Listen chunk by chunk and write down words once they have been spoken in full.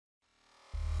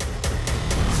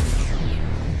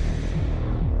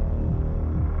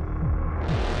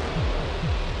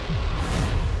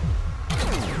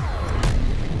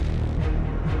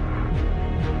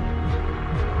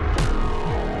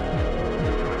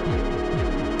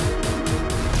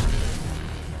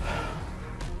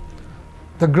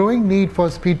The growing need for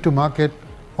speed to market,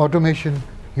 automation,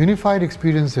 unified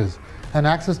experiences, and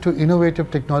access to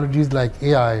innovative technologies like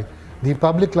AI, the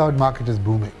public cloud market is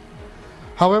booming.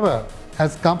 However,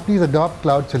 as companies adopt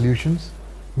cloud solutions,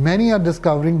 many are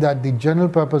discovering that the general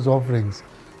purpose offerings,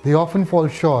 they often fall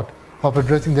short of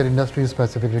addressing their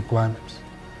industry-specific requirements.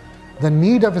 The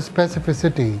need of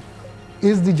specificity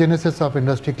is the genesis of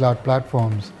industry cloud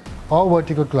platforms, or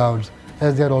vertical clouds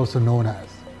as they are also known as.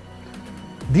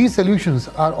 These solutions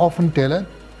are often tailored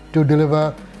to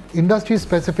deliver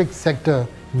industry-specific sector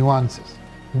nuances.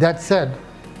 That said,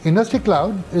 industry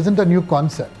cloud isn't a new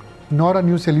concept, nor a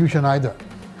new solution either.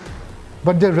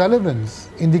 But their relevance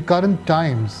in the current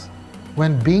times,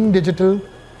 when being digital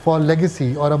for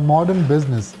legacy or a modern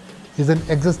business is an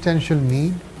existential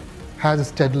need, has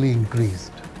steadily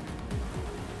increased.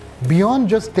 Beyond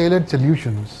just tailored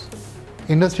solutions,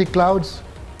 industry clouds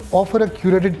offer a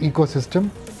curated ecosystem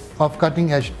of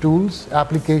cutting-edge tools,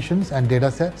 applications, and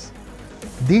datasets.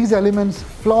 These elements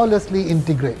flawlessly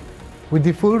integrate with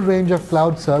the full range of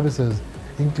cloud services,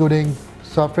 including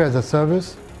software as a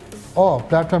service or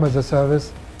platform as a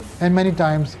service, and many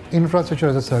times infrastructure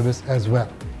as a service as well.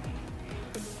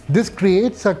 This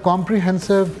creates a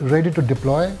comprehensive,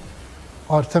 ready-to-deploy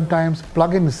or sometimes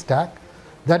plug-in stack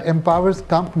that empowers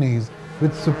companies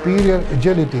with superior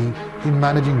agility in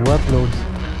managing workloads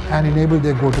and enable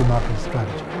their go-to-market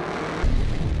strategy.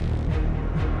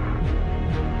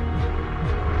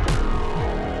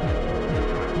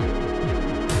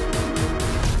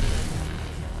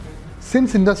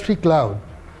 Since industry cloud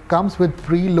comes with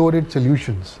pre-loaded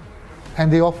solutions, and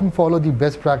they often follow the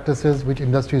best practices which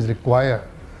industries require,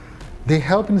 they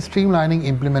help in streamlining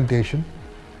implementation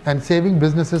and saving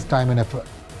businesses time and effort.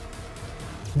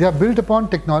 They are built upon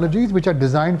technologies which are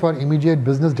designed for immediate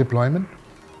business deployment.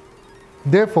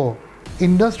 Therefore,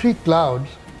 industry clouds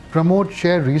promote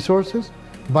shared resources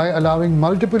by allowing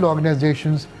multiple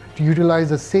organizations to utilize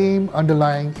the same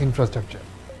underlying infrastructure.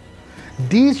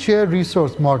 These shared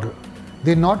resource models,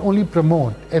 they not only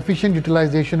promote efficient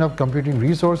utilization of computing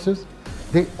resources,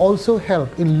 they also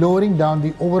help in lowering down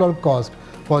the overall cost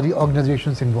for the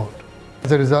organizations involved.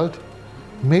 As a result,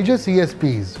 major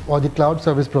CSPs or the cloud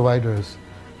service providers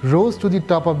rose to the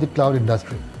top of the cloud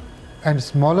industry, and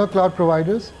smaller cloud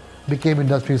providers became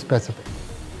industry specific.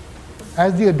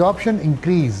 As the adoption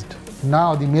increased,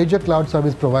 now the major cloud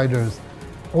service providers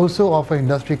also offer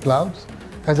industry clouds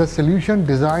as a solution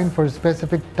designed for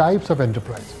specific types of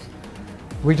enterprises,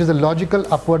 which is a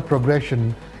logical upward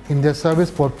progression in their service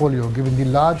portfolio given the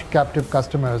large captive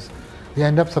customers they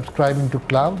end up subscribing to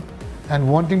cloud and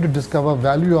wanting to discover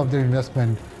value of their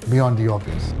investment beyond the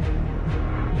obvious.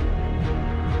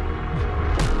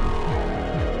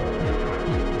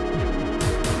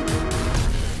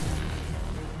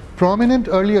 Prominent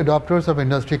early adopters of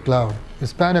industry cloud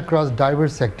span across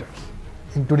diverse sectors,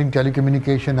 including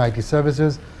telecommunication, IT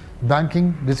services,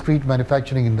 banking, discrete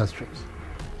manufacturing industries.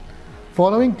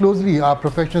 Following closely are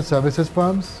professional services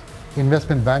firms,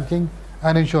 investment banking,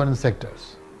 and insurance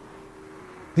sectors.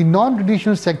 The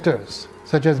non-traditional sectors,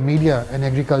 such as media and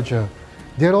agriculture,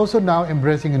 they are also now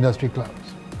embracing industry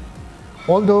clouds.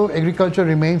 Although agriculture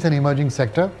remains an emerging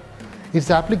sector, its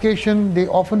application they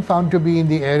often found to be in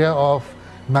the area of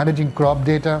managing crop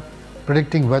data,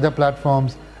 predicting weather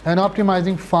platforms, and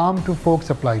optimizing farm-to-fork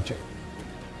supply chain.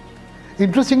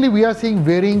 Interestingly, we are seeing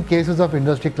varying cases of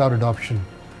industry cloud adoption.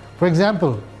 For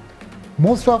example,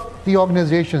 most of the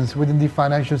organizations within the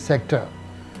financial sector,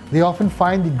 they often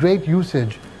find the great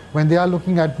usage when they are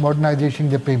looking at modernizing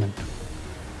their payment.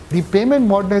 The payment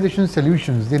modernization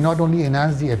solutions, they not only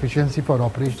enhance the efficiency for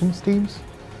operations teams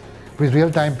with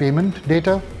real-time payment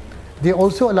data, they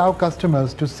also allow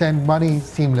customers to send money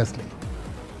seamlessly.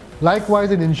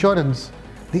 Likewise, in insurance,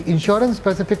 the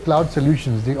insurance-specific cloud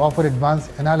solutions, they offer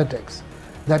advanced analytics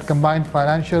that combine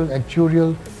financial,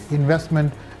 actuarial,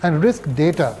 investment, and risk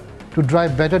data to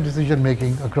drive better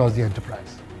decision-making across the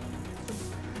enterprise.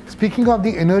 Speaking of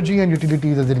the energy and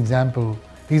utilities as an example,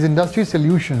 these industry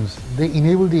solutions, they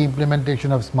enable the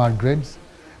implementation of smart grids,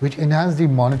 which enhance the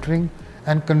monitoring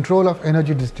and control of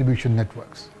energy distribution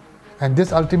networks. And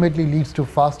this ultimately leads to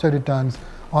faster returns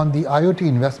on the IoT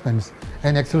investments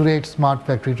and accelerates smart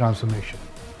factory transformation.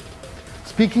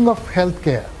 Speaking of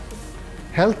healthcare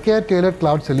tailored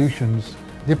cloud solutions,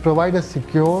 they provide a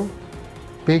secure,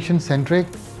 patient-centric,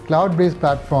 cloud-based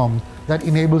platform that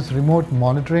enables remote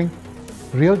monitoring,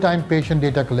 real-time patient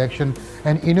data collection,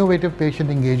 and innovative patient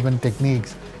engagement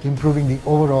techniques, improving the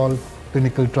overall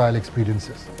clinical trial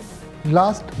experiences.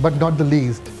 Last but not the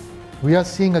least, we are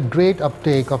seeing a great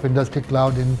uptake of industry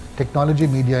cloud in technology,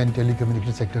 media, and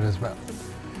telecommunication sector as well.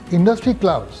 Industry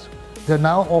clouds, They're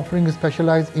now offering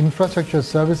specialized infrastructure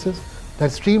services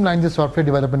that streamline the software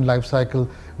development lifecycle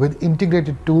with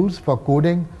integrated tools for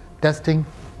coding, testing,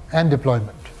 and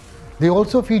deployment. They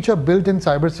also feature built-in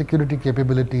cybersecurity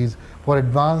capabilities for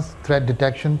advanced threat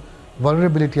detection,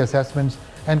 vulnerability assessments,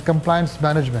 and compliance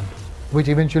management, which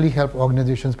eventually help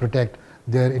organizations protect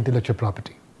their intellectual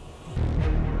property.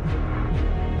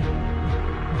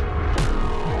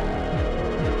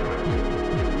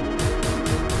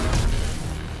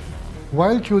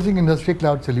 While choosing industry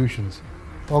cloud solutions,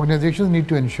 organizations need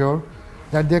to ensure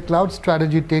that their cloud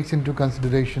strategy takes into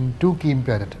consideration two key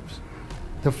imperatives.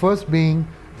 The first being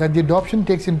that the adoption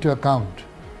takes into account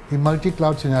the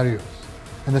multi-cloud scenarios,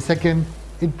 and the second,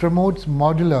 it promotes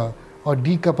modular or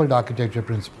decoupled architecture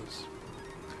principles.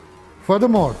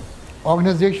 Furthermore,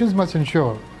 organizations must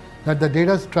ensure that the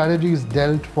data strategy is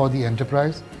dealt for the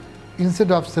enterprise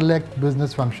instead of select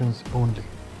business functions only.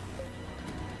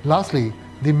 Lastly,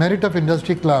 the merit of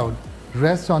industry cloud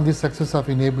rests on the success of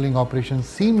enabling operations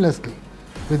seamlessly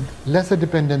with lesser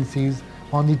dependencies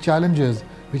on the challenges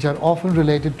which are often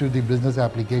related to the business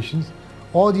applications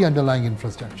or the underlying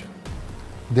infrastructure.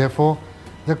 Therefore,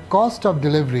 the cost of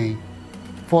delivery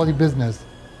for the business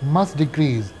must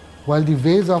decrease while the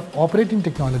ways of operating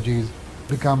technologies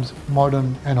becomes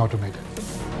modern and automated.